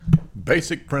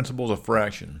Basic principles of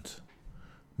fractions.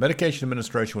 Medication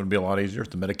administration would be a lot easier if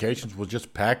the medications was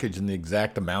just packaged in the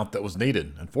exact amount that was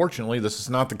needed. Unfortunately, this is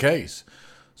not the case.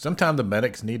 Sometimes the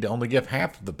medics need to only give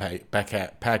half of the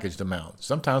packaged amount.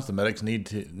 Sometimes the medics need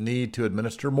to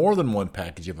administer more than one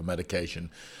package of a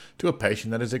medication to a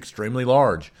patient that is extremely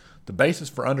large. The basis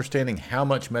for understanding how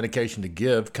much medication to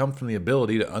give comes from the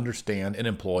ability to understand and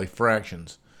employ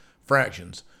fractions.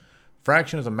 Fraction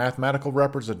is a mathematical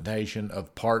representation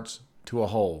of parts to a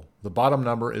whole. The bottom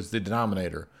number is the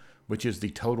denominator, which is the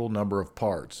total number of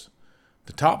parts.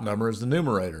 The top number is the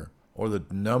numerator, or the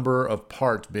number of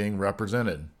parts being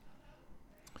represented.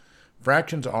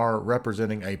 Fractions are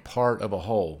representing a part of a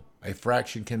whole. A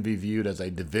fraction can be viewed as a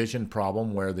division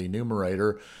problem where the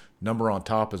numerator, number on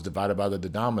top, is divided by the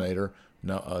denominator,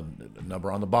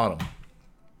 number on the bottom.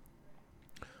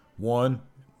 1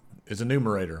 is a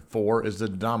numerator, 4 is the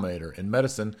denominator. In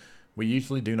medicine, we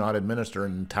usually do not administer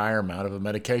an entire amount of a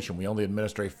medication. We only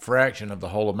administer a fraction of the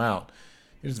whole amount.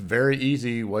 It is a very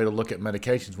easy way to look at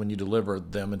medications when you deliver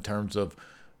them in terms of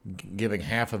giving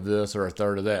half of this or a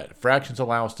third of that. Fractions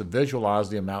allow us to visualize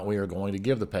the amount we are going to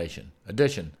give the patient.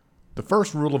 Addition. The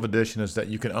first rule of addition is that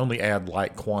you can only add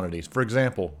like quantities. For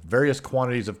example, various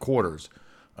quantities of quarters.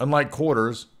 Unlike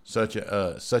quarters, such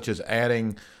as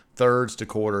adding thirds to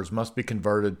quarters, must be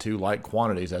converted to like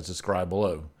quantities as described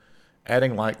below.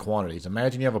 Adding like quantities.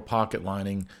 Imagine you have a pocket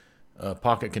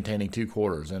containing 2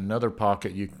 quarters and another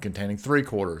pocket containing 3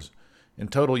 quarters. In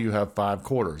total, you have 5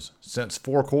 quarters. Since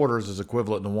 4 quarters is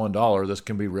equivalent to $1, this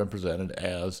can be represented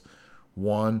as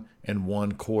 1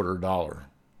 1/4 dollar.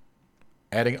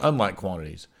 Adding unlike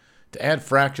quantities. To add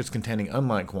fractions containing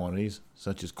unlike quantities,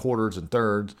 such as quarters and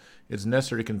thirds, it is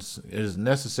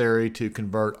necessary to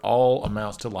convert all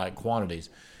amounts to like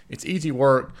quantities. It's easy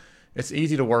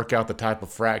to work out the type of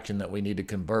fraction that we need to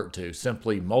convert to.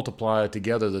 Simply multiply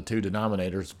together the two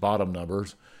denominators, bottom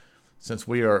numbers. Since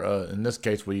we are, in this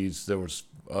case, there was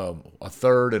a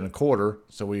third and a quarter,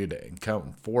 so we'd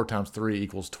count 4 times 3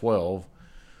 equals 12.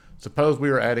 Suppose we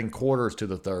are adding quarters to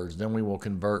the thirds, then we will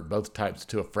convert both types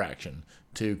to a fraction.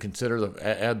 To consider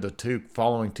add the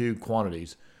following two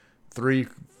quantities, 3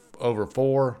 over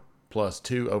 4 plus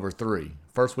 2 over 3.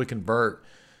 First, we convert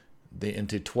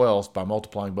into 12ths by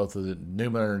multiplying both of the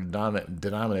numerator and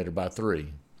denominator by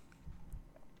 3.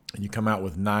 And you come out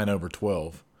with 9 over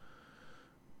 12.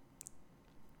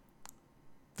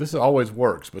 This always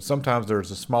works, but sometimes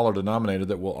there's a smaller denominator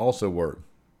that will also work.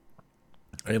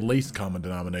 A least common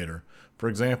denominator. For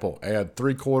example, add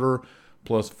 3/4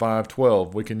 plus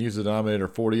 5/12. We can use the denominator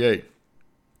 48.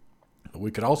 But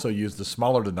we could also use the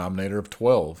smaller denominator of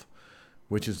 12,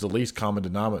 which is the least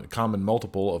common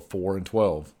multiple of 4 and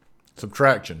 12.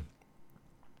 Subtraction.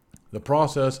 The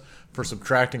process for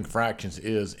subtracting fractions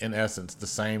is, in essence, the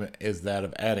same as that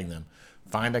of adding them.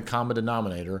 Find a common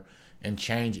denominator and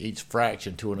change each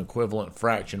fraction to an equivalent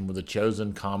fraction with a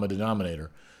chosen common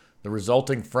denominator. The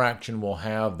resulting fraction will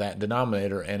have that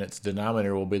denominator, and its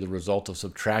denominator will be the result of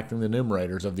subtracting the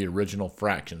numerators of the original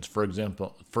fractions. For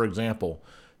example,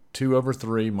 2 over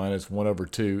 3 minus 1 over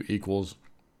 2 is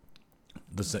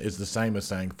the same as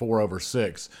saying 4 over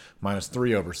 6 minus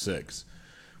 3 over 6,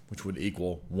 which would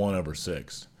equal 1 over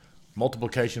 6.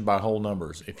 Multiplication by whole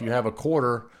numbers. If you have a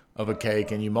quarter of a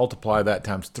cake and you multiply that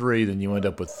times 3, then you end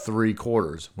up with 3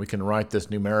 quarters. We can write this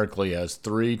numerically as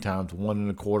 3 times 1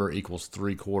 1/4 equals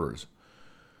 3 quarters.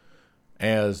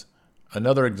 As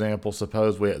another example,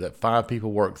 suppose that 5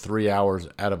 people work 3 hours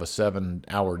out of a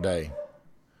 7-hour day.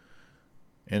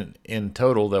 And in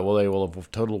total, they will have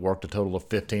worked a total of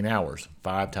 15 hours,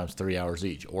 5 times 3 hours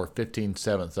each, or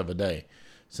 15/7 of a day.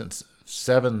 Since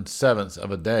 7/7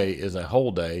 of a day is a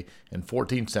whole day and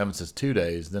 14/7 is 2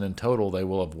 days, then in total they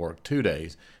will have worked 2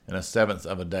 days and a seventh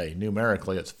of a day.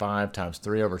 Numerically, it's 5 times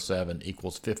 3 over 7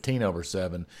 equals 15 over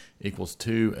 7 equals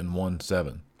 2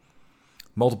 1/7.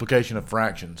 Multiplication of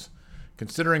fractions.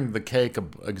 Considering the cake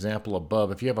example above,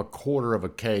 if you have a quarter of a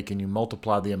cake and you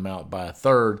multiply the amount by a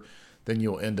third, then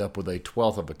you'll end up with a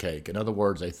 1/12 of a cake. In other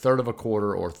words, a third of a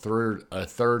quarter, or a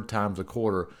third times a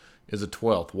quarter, is a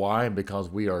 1/12. Why? Because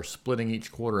we are splitting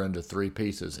each quarter into 3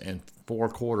 pieces, and 4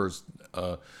 quarters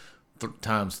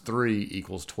times 3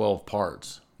 equals 12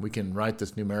 parts. We can write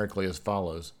this numerically as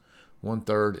follows.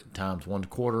 1/3 times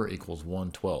 1/4 equals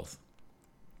 1/12.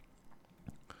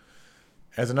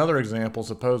 As another example,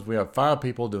 suppose we have 5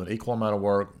 people doing an equal amount of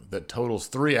work that totals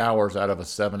 3 hours out of a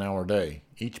 7-hour day.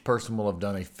 Each person will have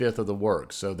done a fifth of the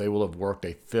work, so they will have worked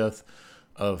a fifth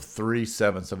of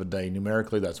 3/7 of a day.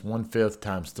 Numerically, that's 1/5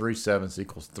 times 3/7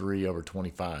 equals 3 over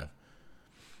 25.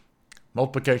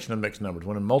 Multiplication of mixed numbers.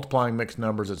 When multiplying mixed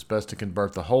numbers, it's best to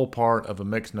convert the whole part of a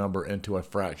mixed number into a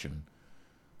fraction.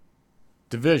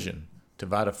 Division. To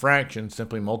divide a fraction,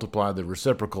 simply multiply the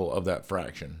reciprocal of that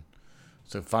fraction.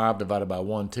 So 5 divided by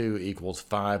 1/2 equals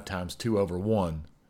 5 times 2 over 1.